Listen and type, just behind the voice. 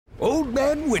Old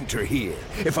Man Winter here.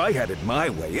 If I had it my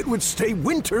way, it would stay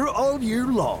winter all year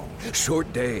long.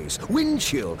 Short days, wind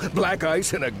chill, black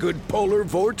ice, and a good polar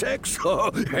vortex.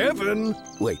 Oh, heaven!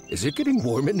 Wait, is it getting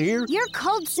warm in here? Your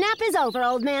cold snap is over,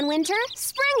 Old Man Winter.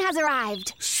 Spring has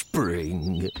arrived.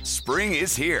 Spring. Spring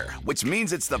is here, which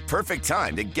means it's the perfect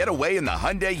time to get away in the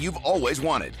Hyundai you've always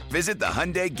wanted. Visit the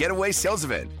Hyundai Getaway Sales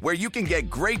Event, where you can get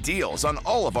great deals on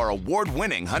all of our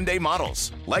award-winning Hyundai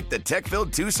models, like the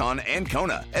tech-filled Tucson and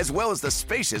Kona, as well as the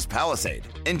spacious Palisade.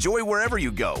 Enjoy wherever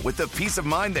you go with the peace of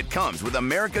mind that comes with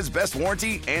America's best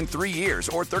warranty and 3 years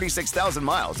or 36,000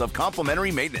 miles of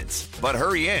complimentary maintenance. But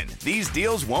hurry in, these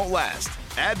deals won't last.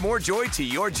 Add more joy to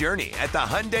your journey at the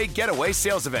Hyundai Getaway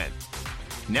Sales Event.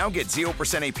 Now get 0%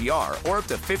 APR or up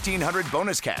to $1,500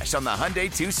 bonus cash on the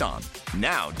Hyundai Tucson.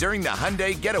 Now, during the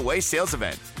Hyundai Getaway Sales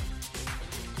Event.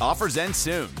 Offers end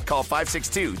soon. Call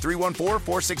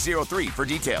 562-314-4603 for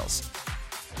details.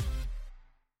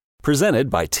 Presented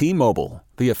by T-Mobile,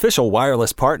 the official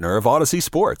wireless partner of Odyssey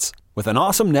Sports. With an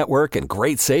awesome network and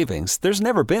great savings, there's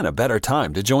never been a better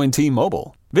time to join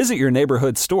T-Mobile. Visit your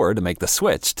neighborhood store to make the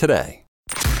switch today.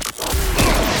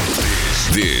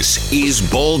 This is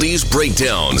Baldy's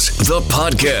Breakdowns, the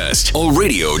podcast, a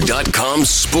radio.com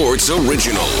sports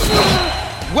original.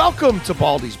 Welcome to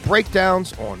Baldy's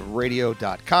Breakdowns on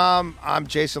radio.com. I'm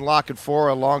Jason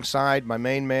Lockenfor alongside my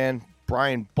main man,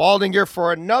 Brian Baldinger,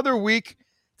 for another week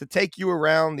to take you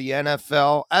around the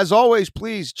NFL. As always,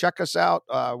 please check us out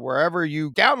wherever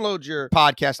you download your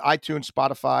podcast, iTunes,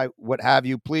 Spotify, what have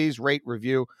you. Please rate,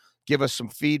 review, give us some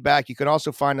feedback. You can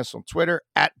also find us on Twitter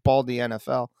at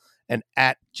BaldyNFL and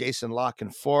at Jason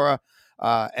Lockenfora.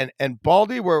 And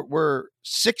Baldy, we're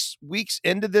 6 weeks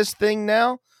into this thing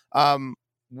now.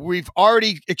 We've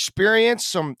already experienced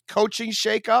some coaching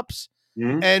shakeups,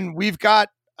 and we've got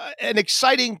an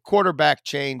exciting quarterback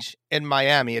change in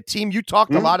Miami, a team you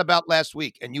talked a lot about last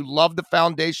week, and you love the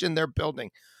foundation they're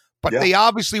building. But they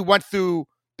obviously went through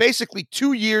basically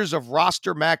 2 years of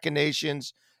roster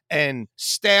machinations and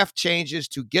staff changes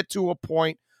to get to a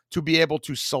point to be able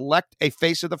to select a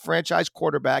face of the franchise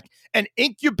quarterback and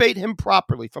incubate him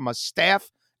properly from a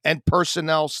staff and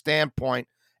personnel standpoint.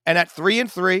 And at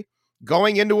 3-3,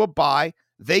 going into a bye,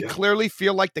 they clearly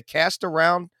feel like the cast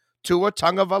around Tua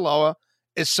Tagovailoa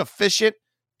is sufficient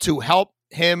to help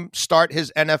him start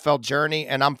his NFL journey,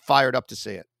 and I'm fired up to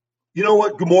see it. You know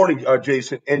what? Good morning,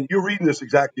 Jason. And you're reading this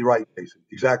exactly right, Jason.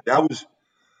 Exactly. I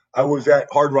was at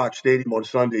Hard Rock Stadium on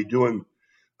Sunday doing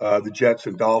the Jets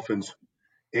and Dolphins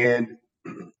and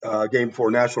game for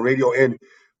national radio. And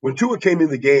when Tua came in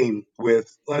the game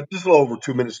with just a little over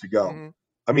 2 minutes to go,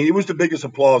 I mean, it was the biggest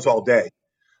applause all day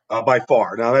by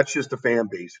far. Now, that's just the fan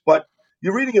base. But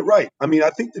you're reading it right. I mean, I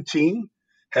think the team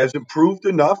has improved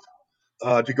enough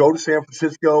to go to San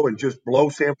Francisco and just blow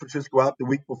San Francisco out the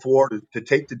week before, to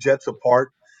take the Jets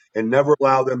apart and never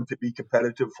allow them to be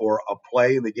competitive for a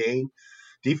play in the game.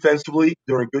 Defensively,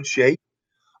 they're in good shape.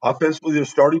 Offensively, they're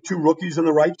starting 2 rookies on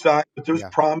the right side, but there's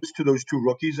promise to those 2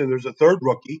 rookies, and there's a third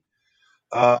rookie,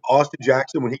 Austin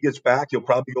Jackson. When he gets back, he'll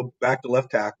probably go back to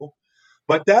left tackle.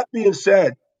 But that being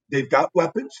said, they've got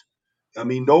weapons. I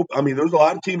mean, there's a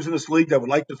lot of teams in this league that would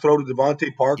like to throw to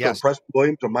Devontae Parker or Preston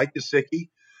Williams or Mike Gesicki.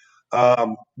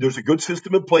 There's a good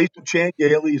system in place with Chan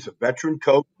Gailey. He's a veteran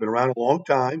coach, been around a long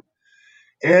time.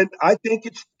 And I think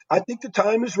the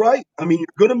time is right. I mean, you're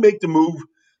going to make the move.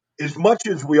 As much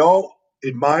as we all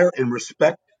admire and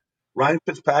respect Ryan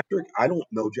Fitzpatrick, I don't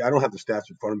have the stats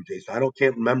in front of me, Jason.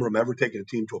 Can't remember him ever taking a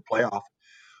team to a playoff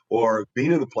or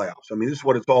being in the playoffs. I mean, this is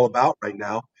what it's all about right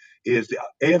now. Is the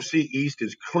AFC East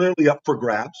is clearly up for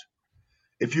grabs.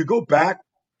 If you go back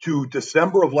to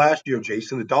December of last year,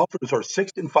 Jason, the Dolphins are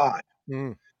 6-5,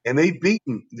 and they've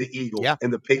beaten the Eagles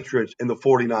and the Patriots and the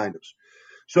 49ers.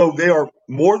 So they are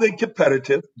more than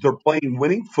competitive. They're playing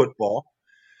winning football.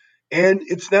 And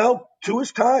it's now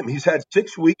Tua's time. He's had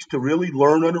 6 weeks to really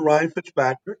learn under Ryan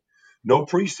Fitzpatrick. No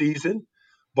preseason.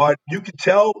 But you could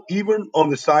tell even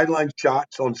on the sideline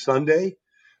shots on Sunday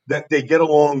that they get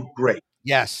along great.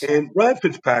 Yes. And Ryan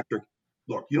Fitzpatrick,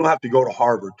 look, you don't have to go to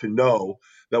Harvard to know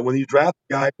that when you draft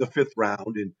a guy in the 5th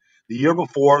round and the year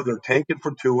before they're tanking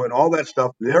for Tua and all that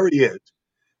stuff, and there he is,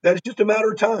 that it's just a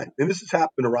matter of time. And this has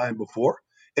happened to Ryan before.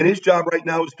 And his job right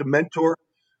now is to mentor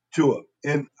Tua.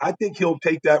 And I think he'll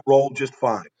take that role just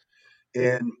fine.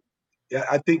 And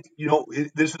I think,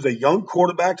 this is a young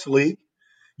quarterbacks league.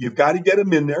 You've got to get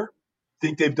him in there. I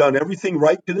think they've done everything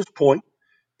right to this point.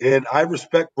 And I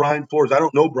respect Brian Flores. I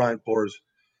don't know Brian Flores,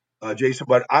 Jason,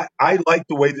 but I like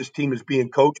the way this team is being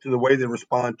coached and the way they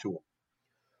respond to him.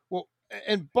 Well,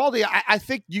 and Baldy, I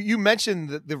think you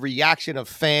mentioned the reaction of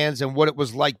fans and what it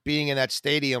was like being in that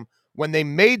stadium when they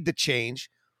made the change,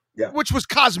 Yeah. which was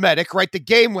cosmetic, right? The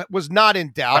game was not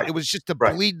in doubt. Right. It was just to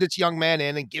Right. bleed this young man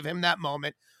in and give him that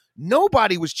moment.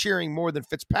 Nobody was cheering more than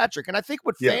Fitzpatrick. And I think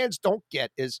what fans don't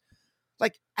get is,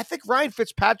 like, I think Ryan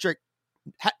Fitzpatrick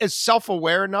is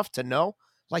self-aware enough to know,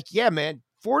 like, yeah, man,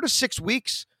 4 to 6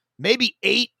 weeks, maybe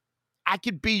 8, I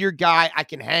could be your guy. I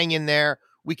can hang in there.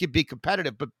 We could be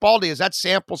competitive. But Baldy, as that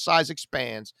sample size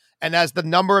expands and as the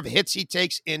number of hits he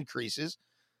takes increases,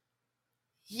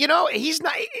 he's trying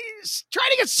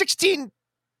to get 16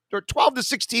 or 12 to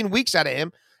 16 weeks out of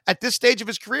him at this stage of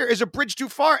his career is a bridge too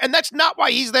far. And that's not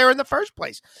why he's there in the first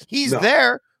place. He's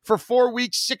there for 4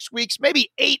 weeks, 6 weeks,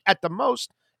 maybe 8 at the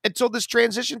most until this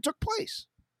transition took place.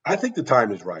 I think the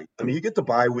time is right. I mean, you get the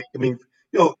bye week. I mean,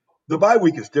 the bye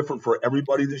week is different for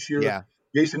everybody this year. Yeah.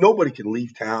 Jason, nobody can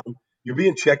leave town. You're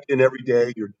being checked in every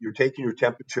day. You're taking your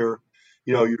temperature.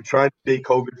 You're trying to stay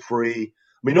COVID free.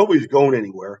 I mean, nobody's going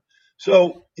anywhere.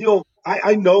 So,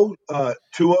 I know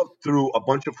Tua through a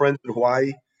bunch of friends in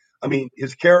Hawaii. I mean,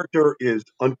 his character is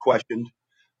unquestioned.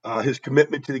 His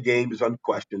commitment to the game is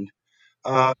unquestioned.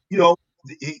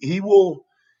 He will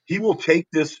take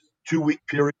this 2-week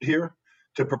period here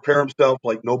to prepare himself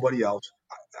like nobody else.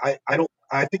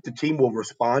 I think the team will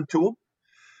respond to him,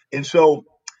 and so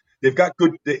they've got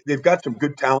some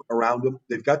good talent around him.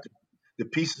 They've got the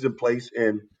pieces in place,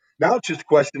 and now it's just a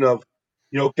question of,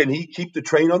 can he keep the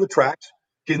train on the tracks?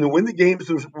 Can they win the games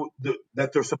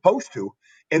that they're supposed to?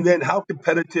 And then how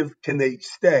competitive can they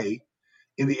stay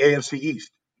in the AFC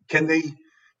East? Can they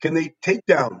take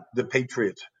down the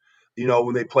Patriots,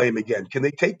 when they play them again? Can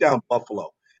they take down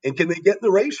Buffalo? And can they get in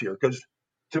the race here? Because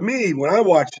to me, when I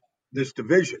watch this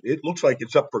division, it looks like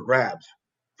it's up for grabs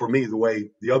for me, the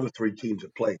way the other 3 teams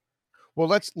have played. Well,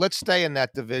 let's stay in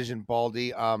that division,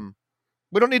 Baldy.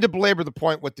 We don't need to belabor the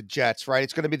point with the Jets, right?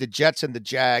 It's going to be the Jets and the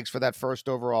Jags for that first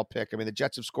overall pick. I mean, the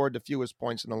Jets have scored the fewest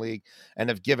points in the league and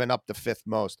have given up the 5th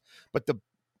most. But the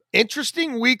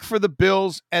interesting week for the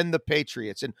Bills and the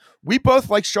Patriots. And we both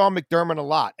like Sean McDermott a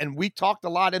lot. And we talked a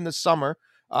lot in the summer,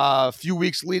 a few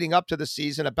weeks leading up to the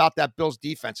season, about that Bills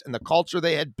defense and the culture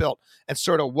they had built and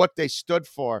sort of what they stood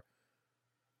for.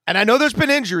 And I know there's been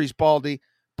injuries, Baldy,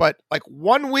 but like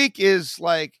 1 week is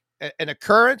like an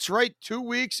occurrence, right? 2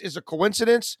 weeks is a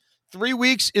coincidence. 3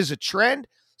 weeks is a trend.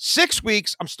 6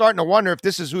 weeks, I'm starting to wonder if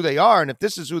this is who they are. And if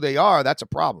this is who they are, that's a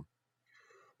problem.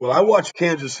 Well, I watched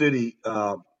Kansas City,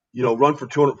 run for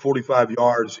 245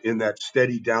 yards in that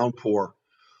steady downpour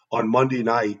on Monday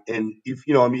night. And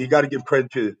you got to give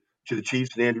credit to the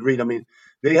Chiefs and Andy Reid. I mean,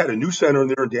 they had a new center in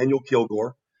there, Daniel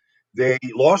Kilgore. They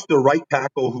lost their right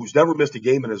tackle, who's never missed a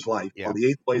game in his life, on the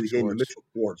 8th play of the game, to Mitchell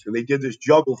Schwartz. And they did this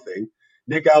juggle thing.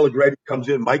 Nick Allegretti comes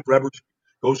in. Mike Revers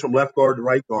goes from left guard to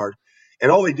right guard.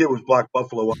 And all they did was block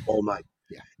Buffalo up all night.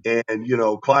 Yeah. And,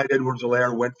 Clyde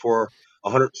Edwards-Helaire went for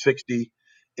 160,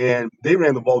 and they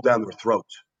ran the ball down their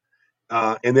throats.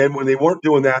 And then when they weren't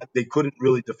doing that, they couldn't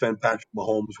really defend Patrick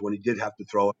Mahomes when he did have to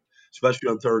throw it, especially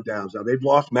on third downs. Now, they've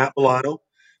lost Matt Milano.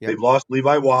 Yep. They've lost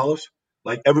Levi Wallace.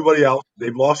 Like everybody else,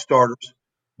 they've lost starters,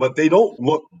 but they don't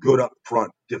look good up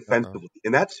front defensively.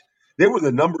 And they were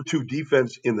the number 2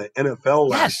 defense in the NFL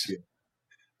last year.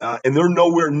 And they're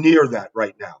nowhere near that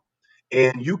right now.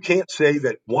 And you can't say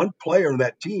that one player in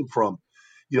that team from,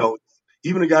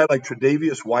 even a guy like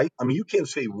Tre'Davious White, I mean, you can't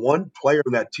say one player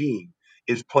in that team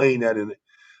is playing at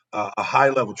a high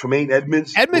level. Tremaine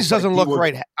Edmonds doesn't look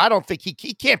right. I don't think he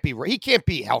can't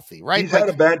be healthy, right? He's had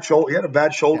a bad shoulder. He had a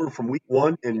bad shoulder from week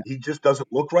 1, and he just doesn't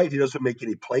look right. He doesn't make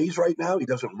any plays right now. He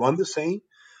doesn't run the same.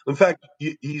 In fact,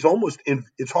 he's almost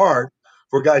it's hard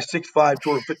for a guy 6'5",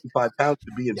 255 pounds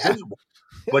to be invisible,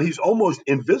 but he's almost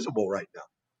invisible right now.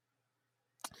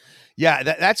 Yeah,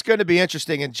 that's going to be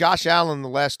interesting. And Josh Allen the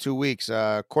last 2 weeks,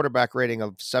 quarterback rating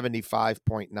of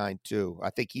 75.92. I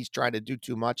think he's trying to do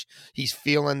too much. He's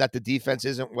feeling that the defense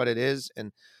isn't what it is,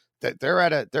 and that they're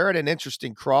at an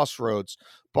interesting crossroads,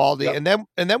 Baldy. Yep.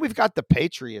 And then we've got the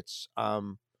Patriots.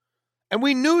 And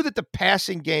we knew that the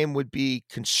passing game would be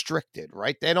constricted,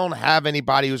 right? They don't have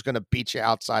anybody who's going to beat you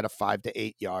outside of 5 to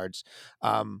 8 yards.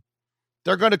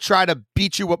 They're going to try to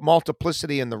beat you with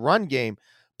multiplicity in the run game.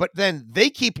 But then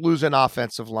they keep losing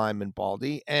offensive linemen,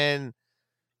 Baldy, and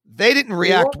they didn't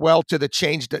react well to the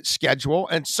changed schedule.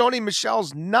 And Sony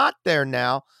Michel's not there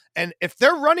now. And if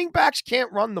their running backs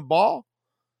can't run the ball,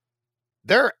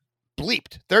 they're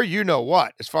bleeped. They're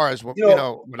what, as far as what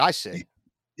I say.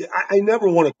 I never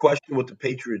want to question what the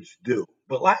Patriots do.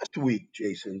 But last week,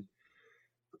 Jason,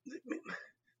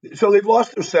 so they've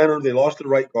lost their center. They lost their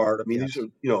right guard. I mean, these are,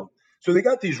 so they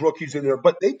got these rookies in there,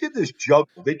 but they did this juggle.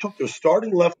 They took their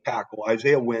starting left tackle,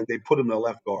 Isaiah Wynn, they put him in the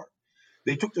left guard.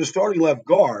 They took their starting left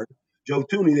guard, Joe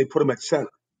Thuney, they put him at center.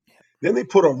 Then they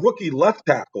put a rookie left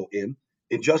tackle in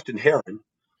Justin Herron.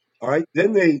 All right.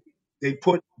 Then they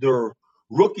put their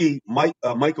rookie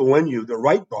Michael Wenyu, the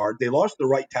right guard. They lost the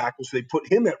right tackle, so they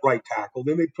put him at right tackle.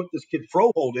 Then they put this kid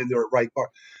Froholt in there at right guard.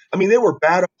 I mean, they were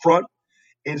bad up front.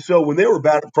 And so when they were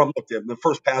bad up front, look, the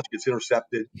first pass gets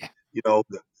intercepted.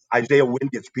 Isaiah Wynn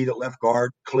gets beat at left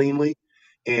guard cleanly,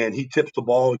 and he tips the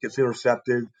ball. It gets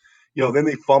intercepted. Then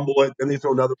they fumble it. Then they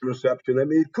throw another interception. I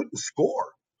mean, they couldn't score.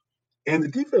 And the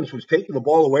defense was taking the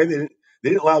ball away. They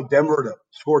didn't allow Denver to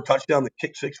score a touchdown, to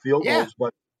kick 6 field goals.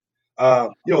 But,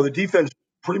 the defense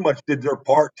pretty much did their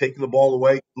part, taking the ball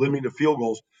away, limiting the field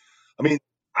goals. I mean,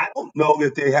 I don't know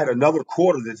that they had another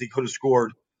quarter that they could have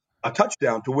scored a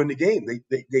touchdown to win the game.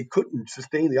 They couldn't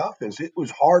sustain the offense. It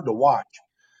was hard to watch.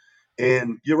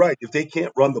 And you're right. If they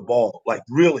can't run the ball, like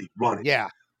really run it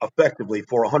effectively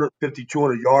for 150,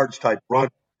 200 yards type run,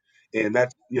 and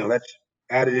that's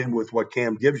added in with what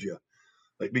Cam gives you.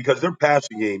 Like, because their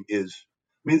passing game is,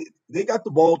 they got the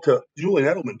ball to Julian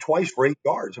Edelman twice for 8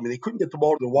 yards. I mean, they couldn't get the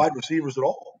ball to the wide receivers at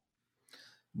all.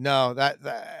 No,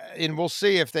 and we'll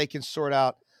see if they can sort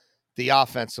out the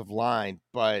offensive line.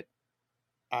 But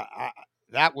I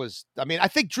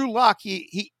think Drew Lock,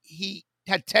 he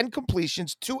had 10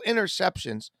 completions, 2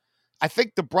 interceptions. I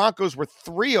think the Broncos were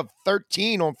 3 of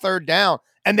 13 on third down,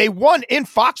 and they won in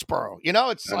Foxborough.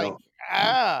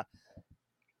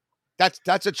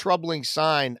 That's a troubling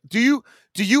sign. Do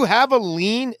you have a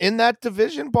lean in that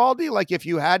division, Baldy? Like, if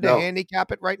you had to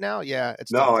handicap it right now? Yeah,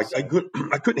 it's I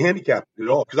couldn't handicap it at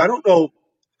all, because I don't know.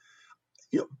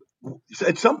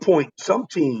 At some point, some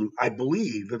team, I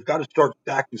believe, have got to start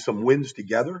stacking some wins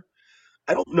together.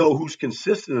 I don't know who's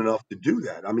consistent enough to do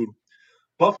that. I mean,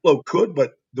 Buffalo could,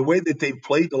 but the way that they've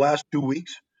played the last 2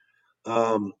 weeks,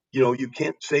 you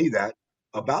can't say that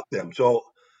about them. So,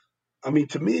 I mean,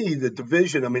 to me, the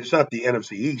division, it's not the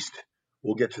NFC East.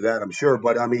 We'll get to that, I'm sure.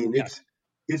 But,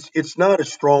 it's not a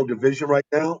strong division right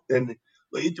now. And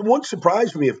it won't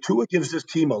surprise me if Tua gives this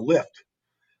team a lift,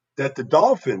 that the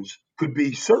Dolphins could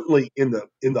be certainly in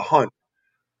the hunt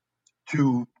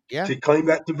to claim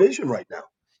that division right now.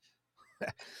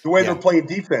 The way they're playing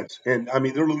defense. And,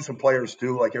 they're losing players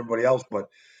too, like everybody else. But,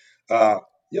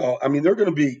 they're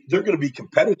going to be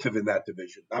competitive in that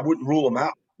division. I wouldn't rule them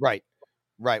out.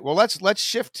 Right. Well, let's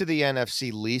shift to the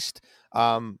NFC least.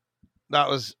 That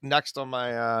was next on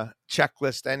my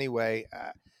checklist anyway.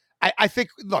 I think,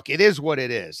 look, it is what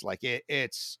it is. Like,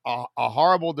 it's a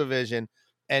horrible division,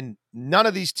 and none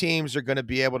of these teams are going to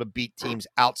be able to beat teams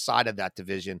outside of that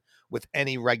division with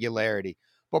any regularity.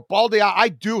 But, Baldy, I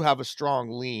do have a strong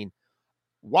lean.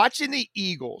 Watching the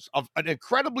Eagles, of an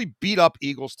incredibly beat-up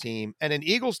Eagles team, and an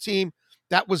Eagles team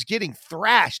that was getting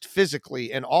thrashed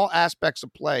physically in all aspects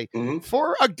of play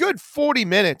for a good 40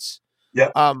 minutes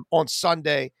on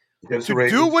Sunday, to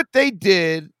do what they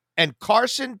did, and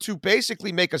Carson to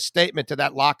basically make a statement to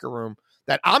that locker room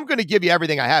that I'm going to give you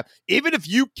everything I have. Even if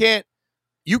you can't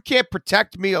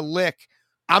protect me a lick,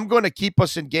 I'm going to keep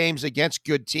us in games against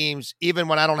good teams, even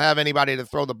when I don't have anybody to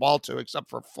throw the ball to except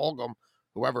for Fulgham,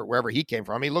 wherever he came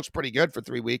from. He looks pretty good for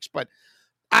 3 weeks, but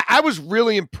I was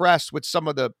really impressed with some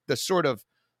of the sort of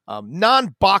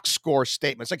non-box score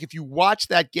statements. Like, if you watch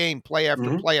that game play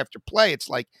after play after play, it's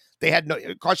like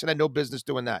Carson had no business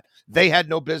doing that. They had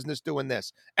no business doing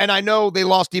this. And I know they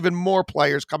lost even more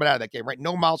players coming out of that game, right?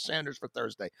 No Miles Sanders for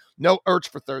Thursday. No Ertz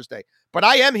for Thursday. But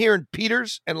I am hearing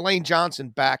Peters and Lane Johnson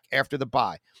back after the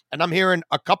bye. And I'm hearing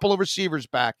a couple of receivers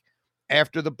back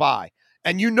after the bye.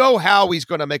 And you know Howie's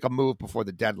going to make a move before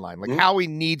the deadline. Like, Howie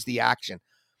needs the action.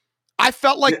 I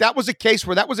felt like that was a case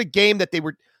where that was a game that they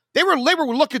were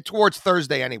looking towards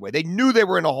Thursday anyway. They knew they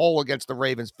were in a hole against the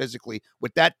Ravens physically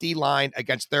with that D line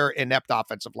against their inept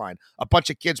offensive line. A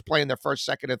bunch of kids playing their first,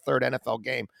 second, and third NFL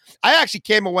game. I actually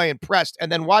came away impressed.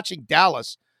 And then watching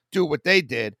Dallas do what they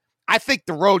did, I think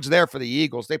the road's there for the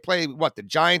Eagles. They play the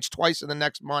Giants twice in the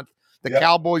next month, the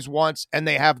Cowboys once, and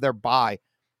they have their bye.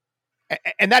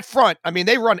 And that front,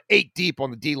 they run 8 deep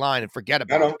on the D line and forget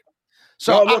about it.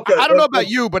 So I don't know about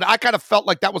you, but I kind of felt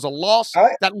like that was a loss.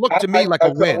 That looked to me like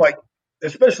a win. Like,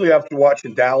 especially after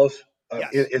watching Dallas,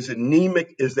 as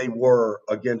anemic as they were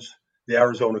against the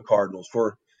Arizona Cardinals,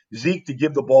 for Zeke to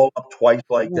give the ball up twice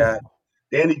like that,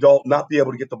 Danny Dalton not be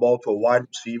able to get the ball to a wide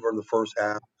receiver in the first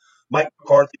half. Mike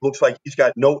McCarthy looks like he's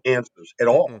got no answers at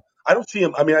all. I don't see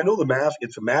him. I know the mask,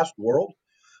 it's a masked world,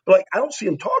 but I don't see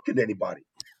him talking to anybody.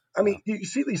 You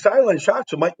see these sideline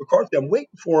shots of Mike McCarthy. I'm waiting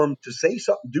for him to say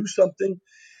something, do something.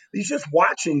 He's just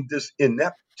watching this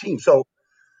inept team. So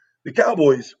the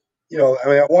Cowboys,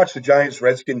 I watched the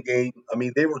Giants-Redskin game.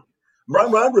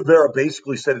 Ron Rivera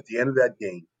basically said at the end of that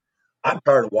game, I'm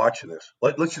tired of watching this.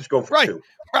 Let's just go for Right. 2.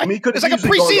 Right. I mean, he could it's have like a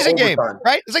easily gone to preseason game, overtime.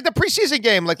 right? It's like the preseason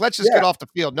game. Like, let's just get off the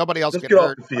field. Nobody else Let's get get off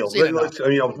hurt. the I've field. seen enough. Let's,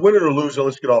 win it or lose it,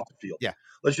 let's get off the field. Yeah.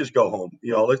 Let's just go home.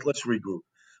 Let's regroup.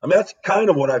 I mean, that's kind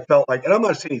of what I felt like. And I'm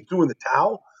not saying he threw in the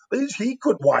towel, but he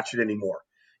couldn't watch it anymore.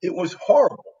 It was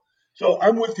horrible. So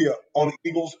I'm with you on the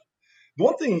Eagles. The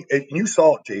one thing, and you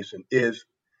saw it, Jason, is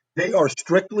they are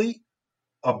strictly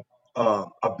a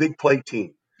big play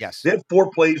team. Yes. They had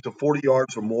 4 plays of 40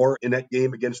 yards or more in that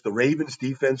game against the Ravens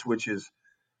defense, which is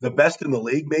the best in the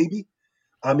league, maybe.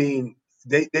 I mean,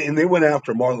 they went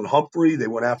after Marlon Humphrey. They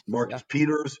went after Marcus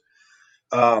Peters.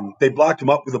 They blocked him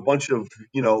up with a bunch of,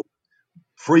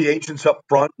 free agents up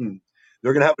front, and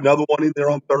they're going to have another one in there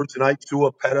on Thursday night.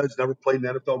 Tua Petta has never played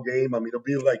an NFL game. I mean, it'll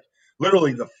be like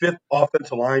literally the 5th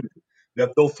offensive lineman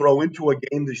that they'll throw into a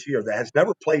game this year that has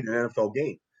never played an NFL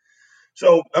game.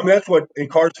 So, I mean, that's what,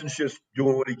 and Carson's just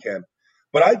doing what he can.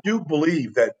 But I do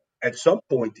believe that at some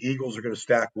point the Eagles are going to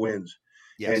stack wins.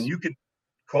 Yes. And you could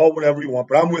call whatever you want,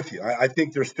 but I'm with you. I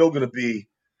think they're still going to be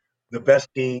the best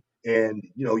team. And,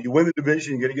 you win the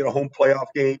division, you're going to get a home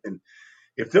playoff game. And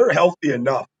if they're healthy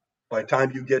enough, by the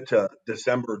time you get to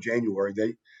December or January,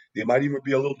 they might even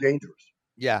be a little dangerous.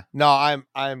 Yeah, no,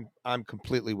 I'm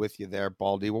completely with you there,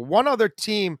 Baldy. Well, one other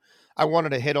team I wanted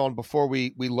to hit on before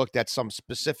we looked at some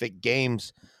specific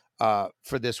games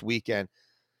for this weekend,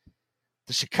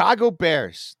 the Chicago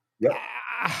Bears. Yep.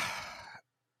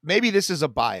 Maybe this is a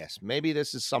bias. Maybe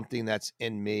this is something that's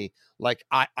in me. Like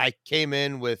I came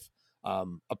in with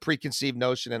a preconceived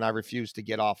notion and I refuse to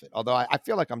get off it. Although I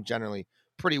feel like I'm generally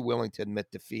pretty willing to admit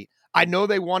defeat. I know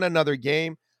they won another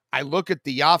game. I look at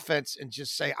the offense and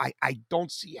just say, I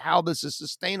don't see how this is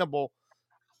sustainable,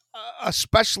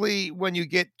 especially when you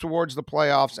get towards the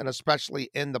playoffs and especially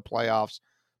in the playoffs.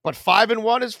 But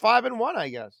 5-1 is 5-1, I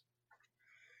guess.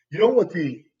 You know what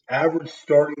the average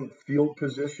starting field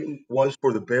position was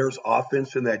for the Bears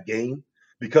offense in that game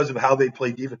because of how they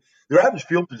play defense? Their average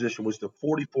field position was the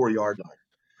 44-yard line.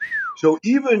 So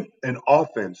even an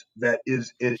offense that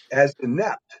is as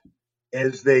inept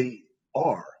as they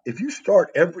are, if you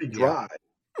start every drive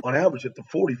on average at the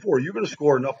 44, you're going to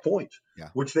score enough points,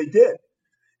 which they did.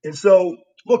 And so,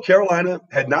 look, Carolina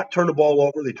had not turned the ball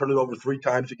over. They turned it over 3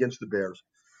 times against the Bears.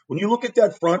 When you look at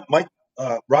that front,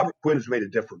 Robert Quinn has made a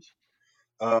difference.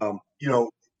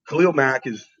 Khalil Mack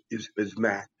is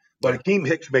Mack, but Akeem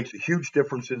Hicks makes a huge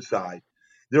difference inside.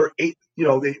 They're 8.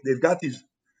 They've got these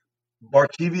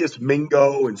Barkevius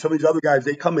Mingo and some of these other guys.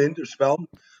 They come in to spell them,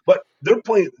 but they're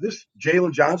playing this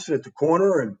Jalen Johnson at the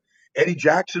corner, and Eddie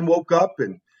Jackson woke up,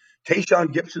 and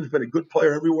Tayshaun Gibson's been a good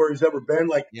player everywhere he's ever been.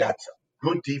 That's a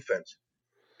good defense.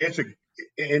 They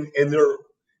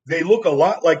look a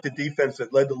lot like the defense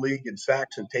that led the league in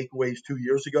sacks and takeaways 2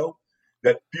 years ago,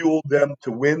 that fueled them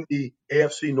to win the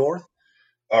AFC North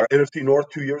or NFC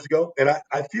North 2 years ago. And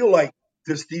I feel like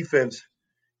this defense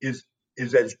is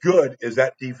as good as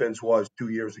that defense was 2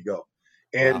 years ago.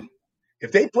 And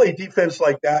if they play defense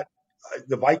like that,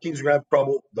 the Vikings are going to have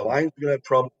trouble. The Lions are going to have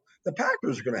trouble. The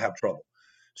Packers are going to have trouble.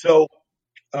 So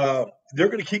they're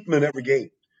going to keep them in every game.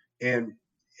 And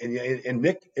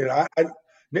Nick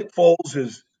Foles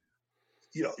is,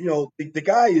 the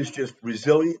guy is just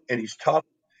resilient and he's tough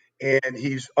and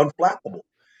he's unflappable.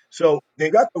 So they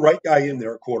got the right guy in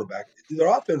there at quarterback. Their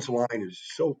offensive line is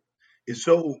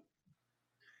so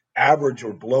average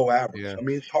or below average. Yeah. I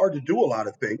mean, it's hard to do a lot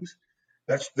of things.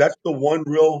 That's the one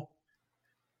real,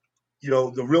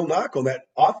 the real knock on that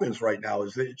offense right now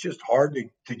is that it's just hard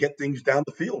to get things down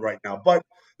the field right now. But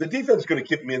the defense is going to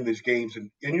keep them in these games.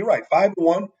 And you're right,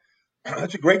 5-1,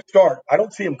 that's a great start. I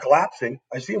don't see them collapsing.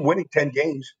 I see them winning 10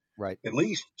 games at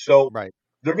least. So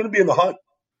they're going to be in the hunt.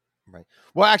 Right.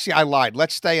 Well, actually, I lied.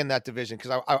 Let's stay in that division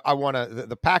because I want to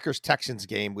the Packers-Texans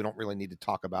game. We don't really need to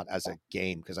talk about as a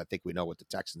game because I think we know what the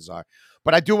Texans are.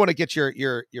 But I do want to get your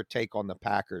take on the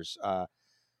Packers.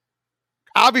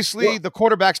 Obviously, the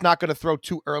quarterback's not going to throw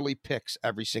 2 early picks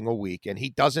every single week, and he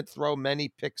doesn't throw many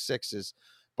pick sixes.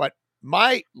 But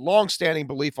my longstanding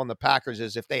belief on the Packers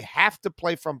is if they have to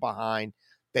play from behind,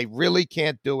 they really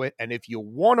can't do it. And if you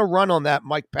want to run on that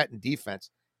Mike Pettin defense,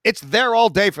 it's there all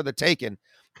day for the taking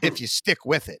if you stick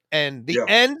with it. And the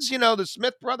ends, the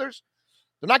Smith brothers,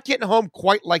 they're not getting home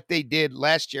quite like they did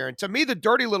last year. And to me, the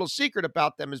dirty little secret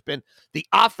about them has been the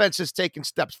offense has taken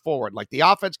steps forward. Like the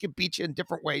offense can beat you in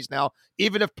different ways now,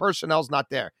 even if personnel's not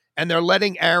there. And they're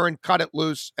letting Aaron cut it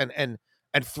loose and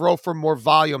throw for more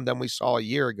volume than we saw a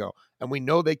year ago. And we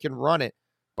know they can run it.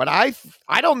 But I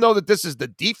don't know that this is the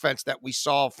defense that we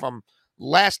saw from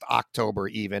last October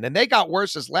even. And they got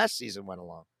worse as last season went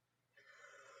along.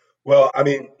 Well, I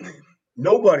mean,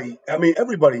 nobody, I mean,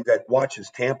 everybody that watches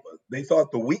Tampa, they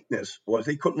thought the weakness was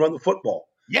they couldn't run the football.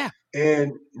 Yeah.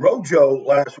 And Rojo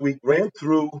last week ran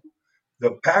through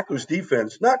the Packers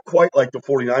defense, not quite like the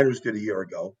 49ers did a year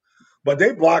ago, but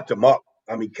they blocked him up.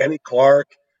 I mean, Kenny Clark,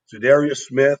 Zadarius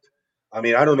Smith. I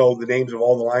mean, I don't know the names of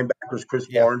all the linebackers, Chris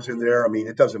Yeah. Barnes in there. I mean,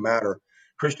 it doesn't matter.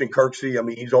 Christian Kirksey, I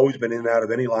mean, he's always been in and out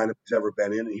of any lineup he's ever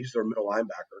been in, and he's their middle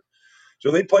linebacker. So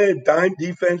they play a dime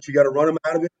defense. You got to run them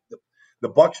out of it. The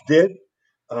Bucs did.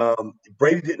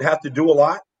 Brady didn't have to do a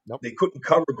lot. Nope. They couldn't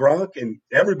cover Gronk, and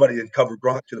everybody had covered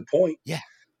Gronk to the point. Yeah.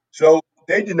 So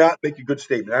they did not make a good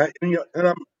statement.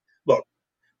 Look,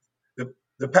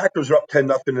 the Packers are up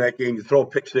 10-0 in that game. You throw a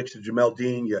pick six to Jamel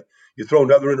Dean. You throw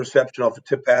another interception off a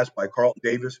tip pass by Carlton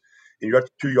Davis, and you're at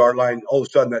the 2-yard line. All of a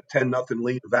sudden, that 10-0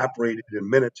 lead evaporated in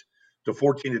minutes to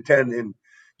 14-10, and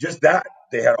just that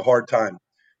they had a hard time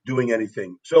doing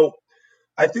anything. So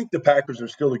I think the Packers are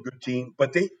still a good team,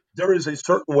 but there is a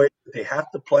certain way that they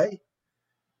have to play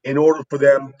in order for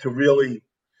them to really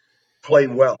play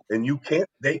well. And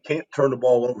they can't turn the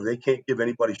ball over. They can't give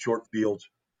anybody short fields.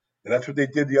 And that's what they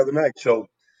did the other night. So,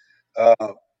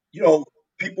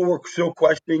 people were still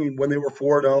questioning when they were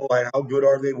 4-0, like, how good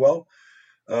are they? Well,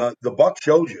 the Bucs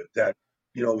showed you that,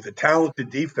 with a talented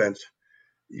defense,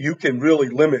 you can really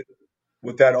limit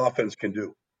what that offense can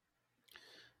do.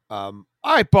 All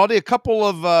right, Baldy, a couple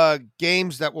of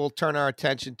games that we'll turn our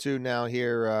attention to now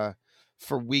here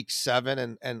for Week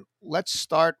 7. And let's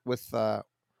start with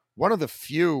one of the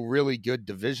few really good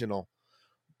divisional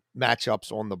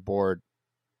matchups on the board.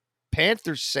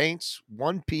 Panthers Saints,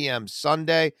 1 p.m.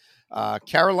 Sunday.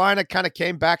 Carolina kind of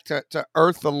came back to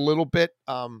earth a little bit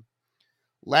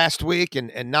last week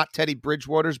and not Teddy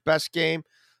Bridgewater's best game.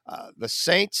 The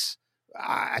Saints,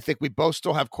 I think we both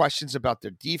still have questions about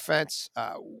their defense.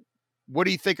 What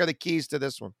do you think are the keys to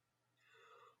this one?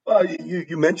 Well,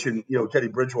 you mentioned, Teddy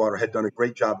Bridgewater had done a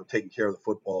great job of taking care of the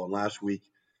football. And last week,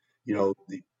 you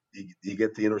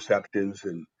get the interceptions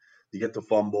and you get the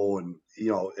fumble, and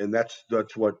and that's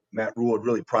what Matt Rule had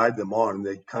really prided them on, and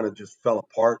they kind of just fell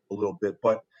apart a little bit.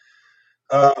 But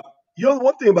the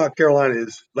one thing about Carolina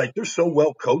is, like, they're so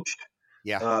well coached.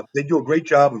 Yeah, they do a great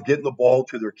job of getting the ball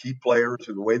to their key players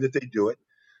and the way that they do it.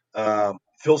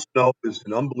 Phil Snow is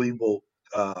an unbelievable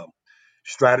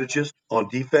strategist on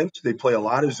defense. They play a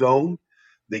lot of zone.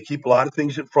 They keep a lot of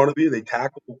things in front of you. They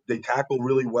tackle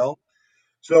really well.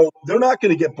 So they're not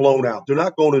going to get blown out. They're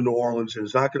not going to New Orleans, and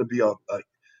it's not going to be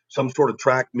some sort of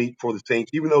track meet for the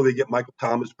Saints, even though they get Michael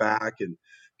Thomas back and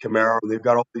Kamara, and they've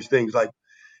got all these things. Like,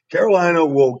 Carolina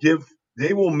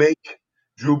they will make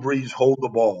Drew Brees hold the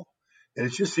ball. And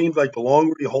it just seems like the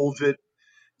longer he holds it,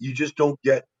 you just don't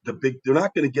get they're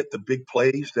not going to get the big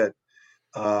plays that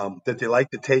they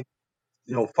like to take,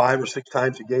 5 or 6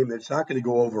 times a game. That's not going to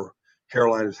go over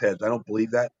Carolina's heads. I don't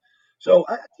believe that. So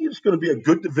I think it's going to be a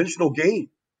good divisional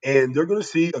game, and they're going to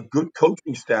see a good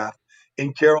coaching staff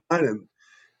in Carolina.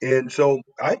 And so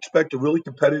I expect a really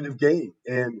competitive game.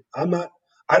 And I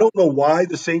don't know why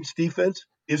the Saints defense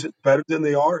isn't better than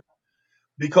they are,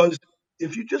 because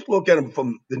if you just look at them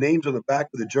from the names on the back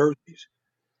of the jerseys,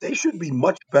 they should be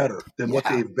much better than what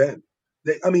they've been.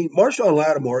 Marshawn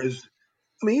Lattimore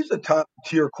he's a top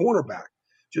tier cornerback.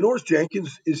 Janoris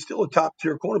Jenkins is still a top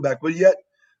tier cornerback, but yet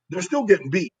they're still getting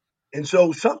beat. And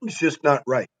so something's just not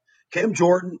right. Cam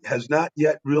Jordan has not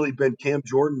yet really been Cam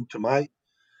Jordan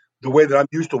the way that I'm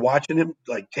used to watching him,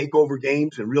 like, take over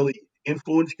games and really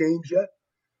influence games yet.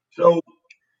 So,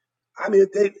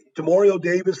 Demario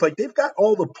Davis, like, they've got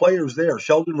all the players there.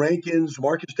 Sheldon Rankins,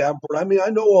 Marcus Davenport. I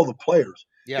know all the players.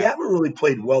 Yeah. They haven't really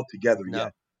played well together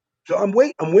yet. So I'm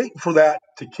waiting for that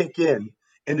to kick in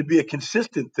and to be a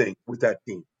consistent thing with that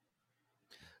team.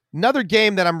 Another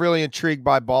game that I'm really intrigued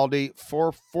by, Baldy,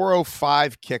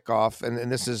 4:05 kickoff, and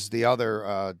this is the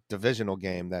other divisional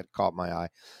game that caught my eye.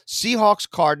 Seahawks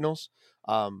Cardinals.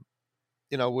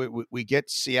 We get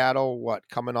Seattle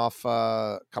coming off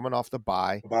the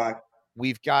bye. Bye.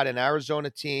 We've got an Arizona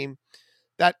team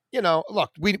that,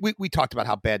 look, we talked about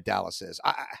how bad Dallas is.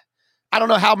 I don't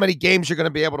know how many games you're going to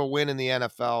be able to win in the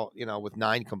NFL, with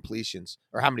 9 completions,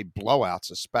 or how many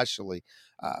blowouts, especially.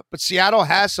 But Seattle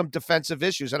has some defensive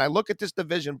issues. And I look at this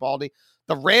division, Baldy.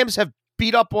 The Rams have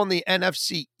beat up on the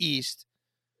NFC East,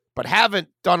 but haven't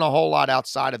done a whole lot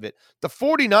outside of it. The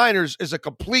 49ers is a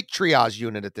complete triage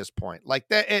unit at this point. Like,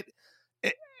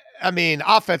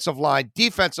 offensive line,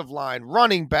 defensive line,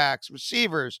 running backs,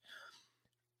 receivers.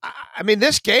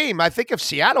 This game, I think if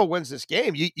Seattle wins this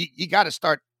game, you got to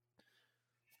start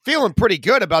feeling pretty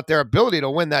good about their ability to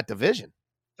win that division.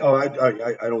 Oh, I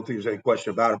don't think there's any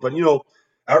question about it. But,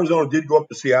 Arizona did go up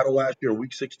to Seattle last year in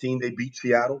Week 16. They beat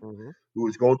Seattle. Mm-hmm. who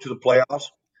was going to the playoffs.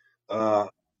 Uh,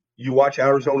 you watch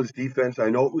Arizona's defense. I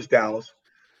know it was Dallas,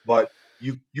 but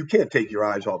you can't take your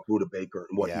eyes off Buda Baker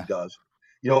and what he Yeah. does.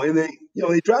 And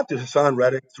they drafted Hassan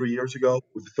Reddick 3 years ago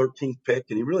with the 13th pick,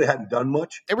 and he really hadn't done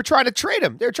much. They were trying to trade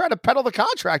him. They were trying to peddle the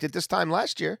contract at this time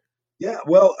last year. Yeah,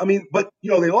 well, I mean, but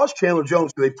they lost Chandler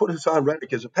Jones, so they put Hassan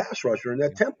Reddick as a pass rusher, and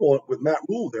that tempo with Matt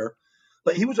Rule there,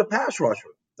 like he was a pass rusher.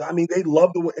 I mean, they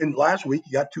loved the way. And last week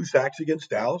he got 2 sacks against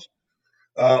Dallas.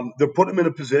 They're putting him in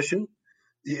a position.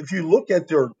 If you look at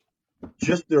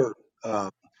just their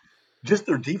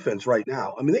defense right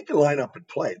now, I mean, they can line up and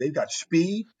play. They've got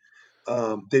speed.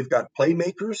 They've got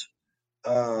playmakers.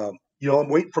 I'm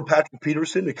waiting for Patrick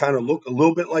Peterson to kind of look a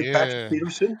little bit like Patrick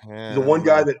Peterson. He's the one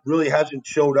guy that really hasn't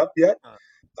showed up yet.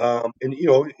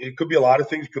 It could be a lot of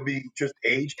things. It could be just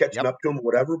age catching up to him or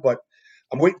whatever. But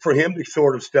I'm waiting for him to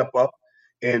sort of step up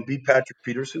and beat Patrick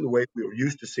Peterson the way we were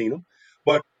used to seeing him.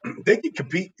 But they can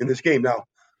compete in this game. Now,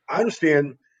 I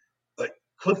understand like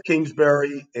Cliff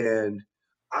Kingsbury and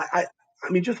I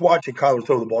mean, just watching Kyler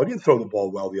throw the ball. He didn't throw the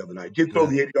ball well the other night. He did throw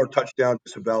the 80-yard touchdown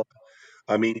to Isabella.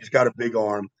 I mean, he's got a big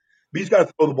arm. He's got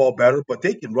to throw the ball better, but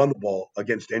they can run the ball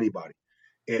against anybody.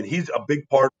 And he's a big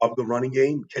part of the running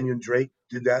game. Kenyon Drake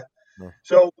did that. Yeah.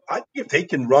 So I think if they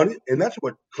can run it, and that's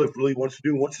what Cliff really wants to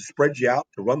do, wants to spread you out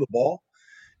to run the ball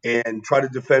and try to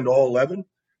defend all 11,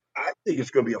 I think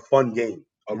it's going to be a fun game,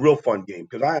 a real fun game,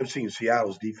 because I haven't seen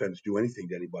Seattle's defense do anything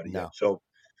to anybody yet. So,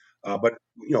 but,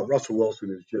 Russell Wilson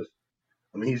is just,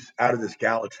 I mean, he's out of this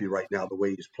galaxy right now, the way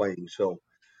he's playing. So,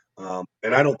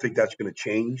 and I don't think that's going to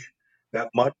change that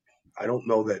much. I don't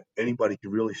know that anybody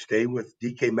can really stay with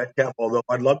DK Metcalf, although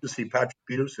I'd love to see Patrick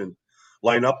Peterson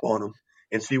line up on him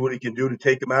and see what he can do to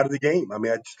take him out of the game. I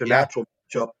mean, it's the natural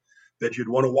matchup that you'd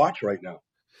want to watch right now.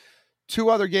 2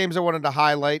 other games I wanted to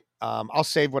highlight. I'll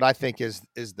save what I think is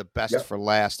the best for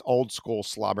last, old school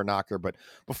slobber knocker. But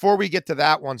before we get to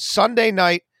that one, Sunday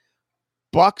night,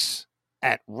 Bucks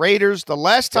at Raiders. The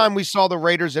last time we saw the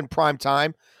Raiders in prime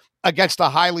time against a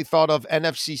highly thought of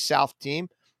NFC South team,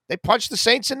 they punched the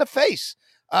Saints in the face.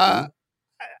 What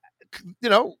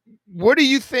do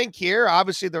you think here?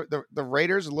 Obviously, the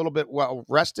Raiders a little bit well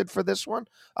rested for this one.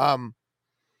 Tom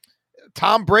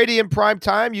Brady in prime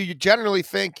time, you generally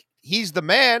think he's the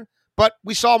man, but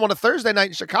we saw him on a Thursday night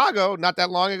in Chicago not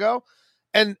that long ago,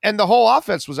 and the whole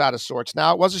offense was out of sorts.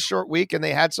 Now, it was a short week, and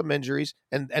they had some injuries,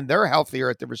 and they're healthier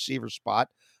at the receiver spot.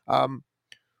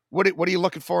 What are you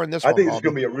looking for in this one? I think it's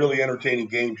going to be a really entertaining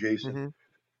game, Jason. Mm-hmm.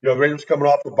 The Raiders coming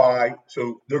off the bye,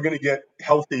 so they're going to get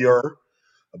healthier.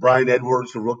 Brian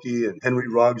Edwards, the rookie, and Henry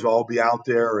Ruggs all be out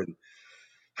there. And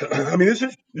I mean, this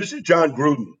is John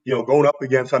Gruden, going up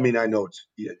against. I mean, I know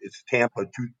it's Tampa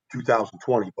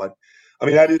 2020, but I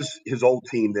mean that is his old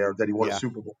team there that he won a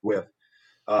Super Bowl with.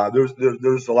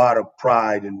 There's a lot of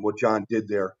pride in what John did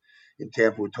there in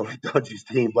Tampa with Tony Dungy's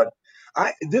team, but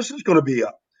this is going to be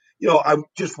I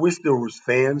just wish there was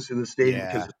fans in the stadium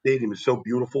because the stadium is so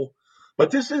beautiful. But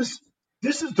this is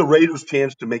the Raiders'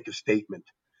 chance to make a statement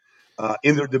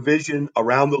in their division,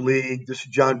 around the league. This is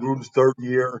John Gruden's 3rd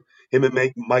year, him and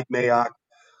Mike Mayock.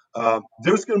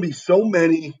 There's going to be so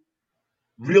many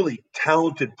really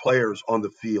talented players on the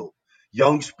field.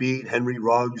 Young speed, Henry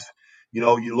Ruggs.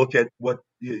 You look at what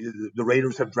the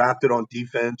Raiders have drafted on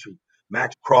defense, and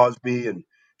Max Crosby and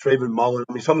Trayvon Mullen.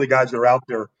 I mean, some of the guys that are out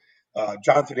there,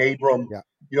 Jonathan Abram,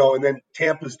 and then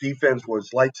Tampa's defense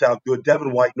was lights out good.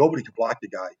 Devin White, nobody could block the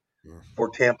guy for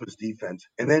Tampa's defense.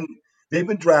 And then they've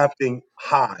been drafting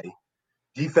high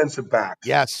defensive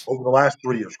backs over the last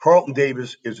 3 years. Carlton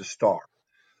Davis is a star.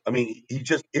 I mean, he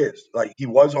just is. Like, he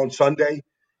was on Sunday.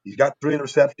 He's got 3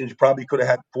 interceptions. He probably could have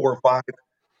had 4 or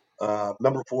 5.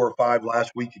 Number 4 or 5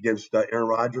 last week against Aaron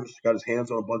Rodgers. Got his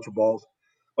hands on a bunch of balls.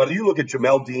 But you look at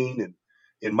Jamel Dean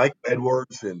and Mike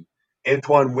Edwards and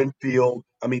Antoine Winfield.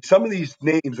 I mean, some of these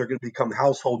names are going to become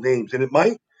household names, and it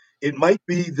might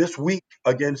be this week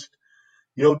against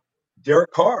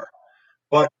Derek Carr.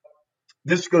 But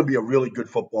this is going to be a really good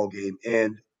football game,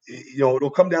 and it'll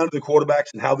come down to the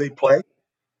quarterbacks and how they play.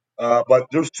 But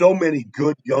there's so many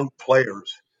good young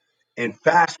players and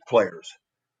fast players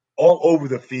all over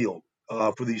the field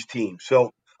for these teams.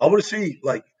 So I want to see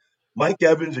like Mike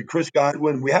Evans and Chris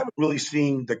Godwin. We haven't really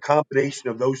seen the combination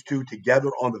of those two together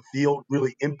on the field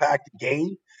really impact the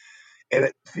game. And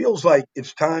it feels like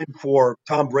it's time for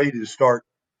Tom Brady to start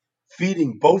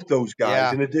feeding both those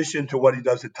guys in addition to what he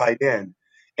does at tight end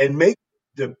and make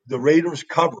the Raiders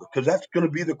cover, because that's going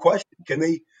to be the question. Can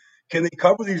they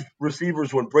cover these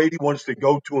receivers when Brady wants to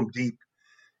go to them deep?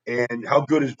 And how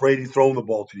good is Brady throwing the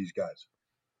ball to these guys?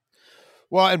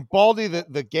 Well, and Baldy,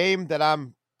 the game that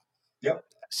I'm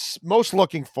most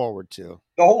looking forward to?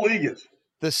 The whole league is.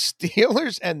 The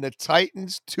Steelers and the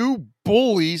Titans, two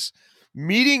bullies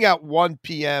meeting at 1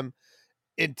 p.m.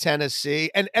 in Tennessee.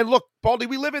 And look, Baldy,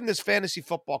 we live in this fantasy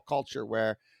football culture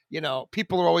where,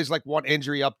 people are always like want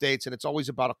injury updates, and it's always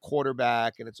about a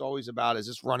quarterback, and it's always about, is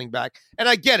this running back? And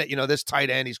I get it. This tight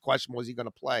end, he's questionable. Is he going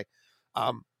to play?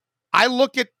 I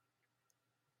look at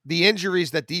the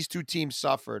injuries that these two teams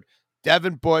suffered.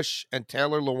 Devin Bush and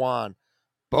Taylor Lewan,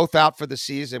 both out for the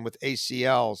season with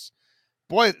ACLs.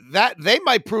 Boy, that they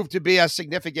might prove to be as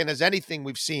significant as anything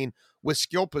we've seen with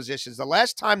skill positions. The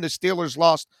last time the Steelers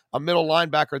lost a middle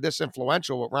linebacker this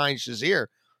influential with Ryan Shazier,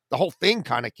 the whole thing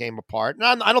kind of came apart.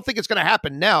 And I don't think it's going to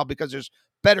happen now because there's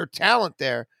better talent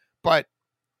there. But,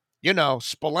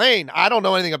 Spillane, I don't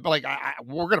know anything about,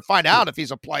 we're going to find out if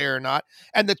he's a player or not.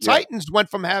 And the Titans went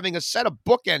from having a set of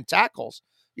bookend tackles,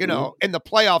 in the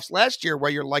playoffs last year where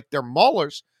you're like they're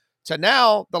maulers, to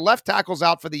now the left tackle's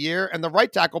out for the year and the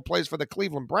right tackle plays for the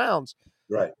Cleveland Browns.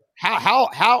 Right.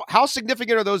 How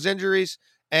significant are those injuries,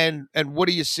 and what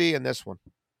do you see in this one?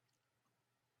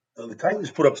 The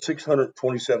Titans put up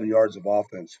 627 yards of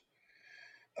offense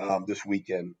this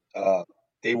weekend.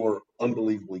 They were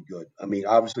unbelievably good. I mean,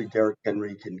 obviously Derrick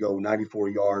Henry can go 94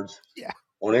 yards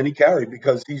on any carry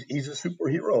because he's a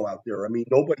superhero out there. I mean,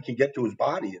 nobody can get to his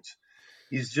body.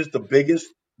 He's just the biggest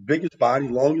body,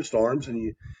 longest arms,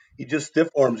 and he just stiff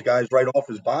arms guys right off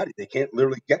his body. They can't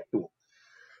literally get to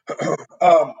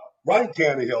him. Ryan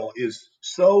Tannehill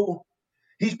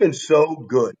he's been so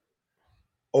good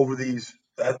over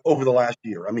the last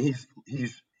year. I mean,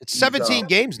 it's 17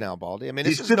 games now, Baldy. I mean,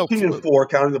 he's 15-4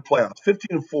 counting the playoffs.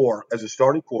 15-4 as a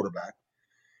starting quarterback.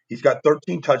 He's got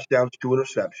 13 touchdowns, 2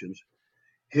 interceptions.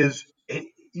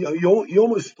 You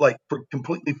almost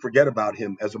completely forget about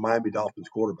him as a Miami Dolphins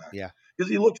quarterback. Yeah, because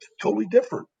he looks totally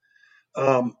different.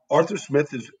 Arthur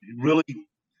Smith really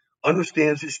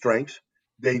understands his strengths.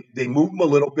 They move him a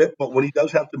little bit, but when he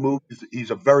does have to move, he's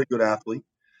a very good athlete.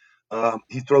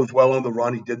 He throws well on the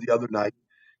run. He did the other night.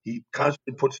 He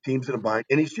constantly puts teams in a bind,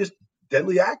 and he's just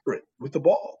deadly accurate with the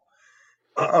ball.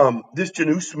 This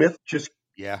Janu Smith just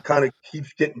kind of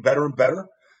keeps getting better and better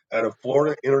out of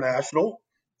Florida International.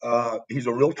 He's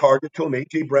a real target to him.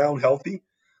 A.J. Brown, healthy.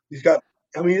 He's got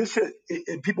 – I mean,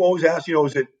 people always ask,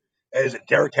 is it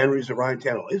Derrick Henry, is it Ryan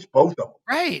Tannehill? It's both of them.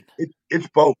 Right. It's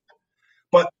both.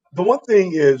 But the one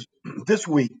thing is, this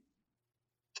week,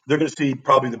 they're going to see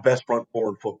probably the best front four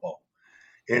in football.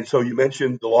 And so you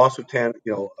mentioned the loss of Taylor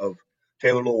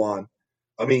Lewan.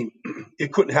 I mean,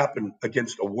 it couldn't happen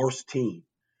against a worse team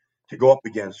to go up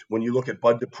against when you look at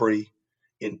Bud Dupree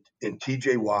and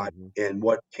T.J. Watt and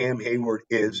what Cam Hayward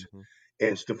is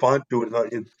and Stephon Tuitt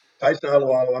and Tyson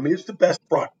Alualu. I mean, it's the best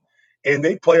front. And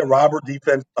they play a robber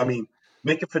defense. I mean,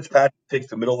 Minka Fitzpatrick takes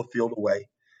the middle of the field away.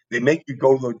 They make you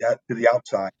go to the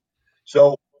outside.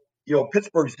 So,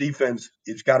 Pittsburgh's defense,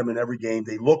 it's got them in every game.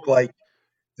 They look like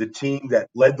the team that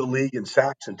led the league in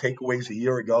sacks and takeaways a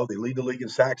year ago. They lead the league in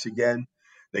sacks again.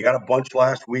 They got a bunch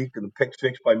last week in the pick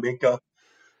six by Minka.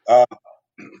 I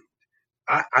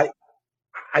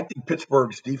think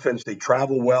Pittsburgh's defense, they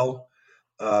travel well.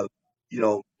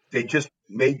 They just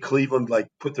made Cleveland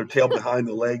put their tail behind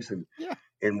the legs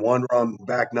and one run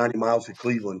back 90 miles to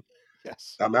Cleveland.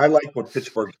 Yes. I mean, I like what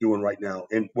Pittsburgh's doing right now.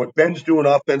 And what Ben's doing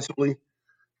offensively,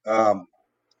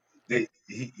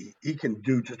 he can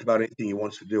do just about anything he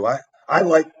wants to do. I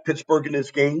like Pittsburgh in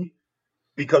this game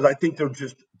because I think they're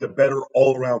just the better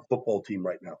all-around football team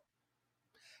right now.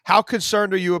 How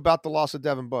concerned are you about the loss of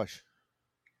Devin Bush?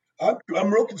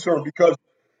 I'm real concerned because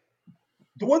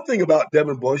the one thing about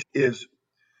Devin Bush is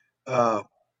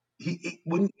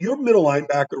when your middle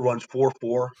linebacker runs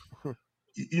 4.4,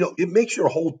 it makes your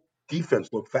whole defense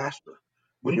look faster.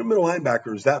 When your middle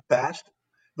linebacker is that fast,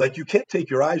 you can't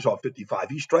take your eyes off 55.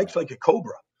 He strikes like a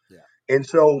cobra. Yeah. And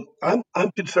so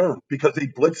I'm concerned because they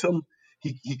blitz him.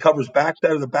 He covers backs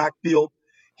out of the backfield.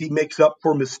 He makes up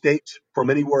for mistakes from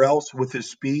anywhere else with his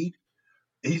speed.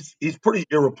 He's pretty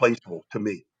irreplaceable to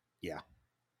me. Yeah.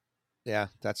 Yeah,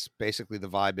 that's basically the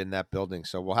vibe in that building.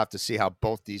 So we'll have to see how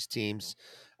both these teams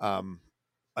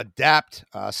adapt.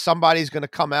 Somebody's going to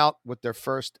come out with their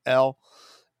first L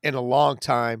in a long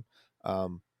time.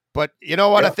 But you know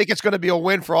what? Yeah. I think it's going to be a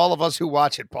win for all of us who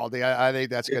watch it, Paul. I think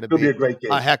that's going to be a great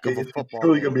game. A heck of a football. It's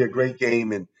really going to be a great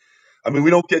game. And I mean, we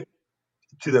don't get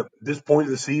to this point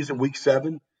of the season, week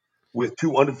 7, with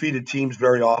 2 undefeated teams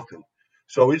very often.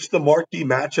 So it's the marquee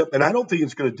matchup, and I don't think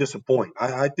it's going to disappoint.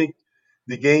 I think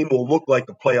the game will look like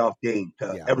a playoff game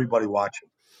to everybody watching.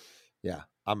 Yeah,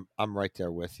 I'm right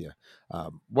there with you.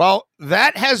 Well,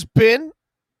 that has been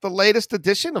the latest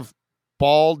edition of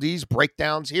Baldy's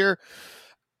Breakdowns here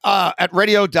at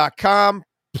radio.com.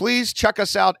 Please check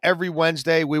us out every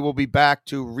Wednesday. We will be back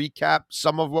to recap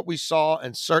some of what we saw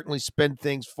and certainly spin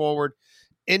things forward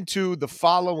into the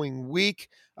following week.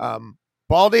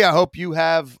 Baldy, I hope you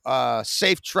have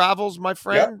safe travels, my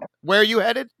friend. Yeah. Where are you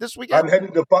headed this weekend? I'm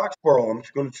headed to Foxborough. I'm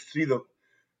just going to see the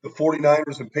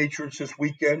 49ers and Patriots this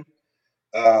weekend.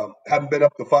 Haven't been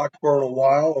up to Foxborough in a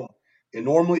while. And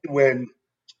normally when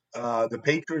the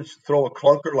Patriots throw a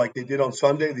clunker like they did on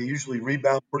Sunday, they usually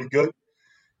rebound pretty good.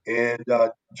 And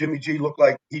Jimmy G looked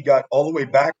like he got all the way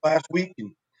back last week,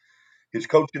 and his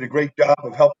coach did a great job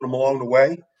of helping him along the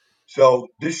way. So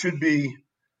this should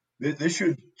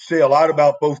say a lot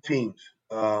about both teams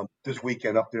this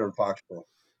weekend up there in Foxborough.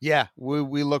 Yeah,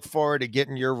 we look forward to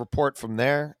getting your report from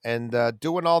there and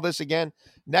doing all this again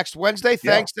next Wednesday.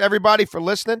 Thanks to everybody for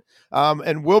listening.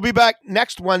 And we'll be back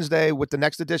next Wednesday with the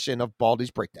next edition of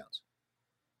Baldy's Breakdowns.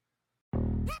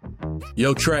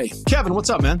 Yo, Trey. Kevin, what's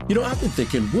up, man? You know, I've been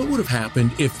thinking, what would have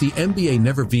happened if the NBA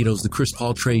never vetoes the Chris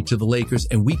Paul trade to the Lakers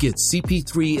and we get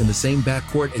CP3 in the same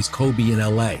backcourt as Kobe in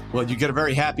LA? Well, you get a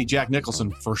very happy Jack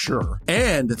Nicholson for sure.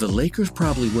 And the Lakers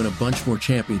probably win a bunch more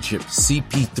championships.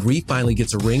 CP3 finally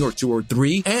gets a ring or 2 or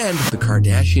 3, and the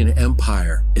Kardashian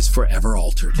empire is forever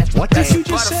altered. What did you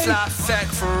just say?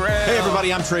 Hey,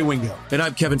 everybody, I'm Trey Wingo. And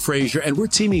I'm Kevin Frazier, and we're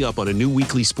teaming up on a new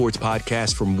weekly sports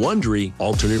podcast from Wondery,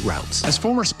 Alternate Routes. As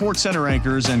former Sports Center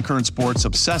anchors and current sports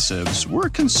obsessives, we're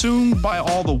consumed by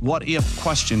all the what-if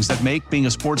questions that make being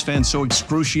a sports fan so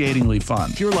excruciatingly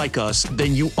fun. If you're like us,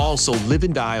 then you also live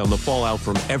and die on the fallout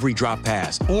from every drop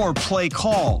pass. Or play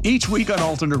call. Each week on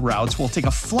Alternate Routes, we'll take a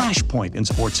flashpoint in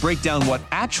sports, break down what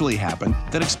actually happened,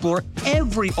 then explore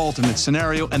every alternate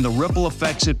scenario and the ripple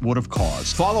effects it would have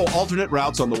caused. Follow Alternate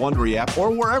Routes on the Wondery app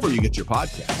or wherever you get your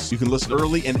podcasts. You can listen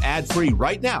early and ad-free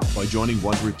right now by joining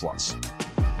Wondery Plus.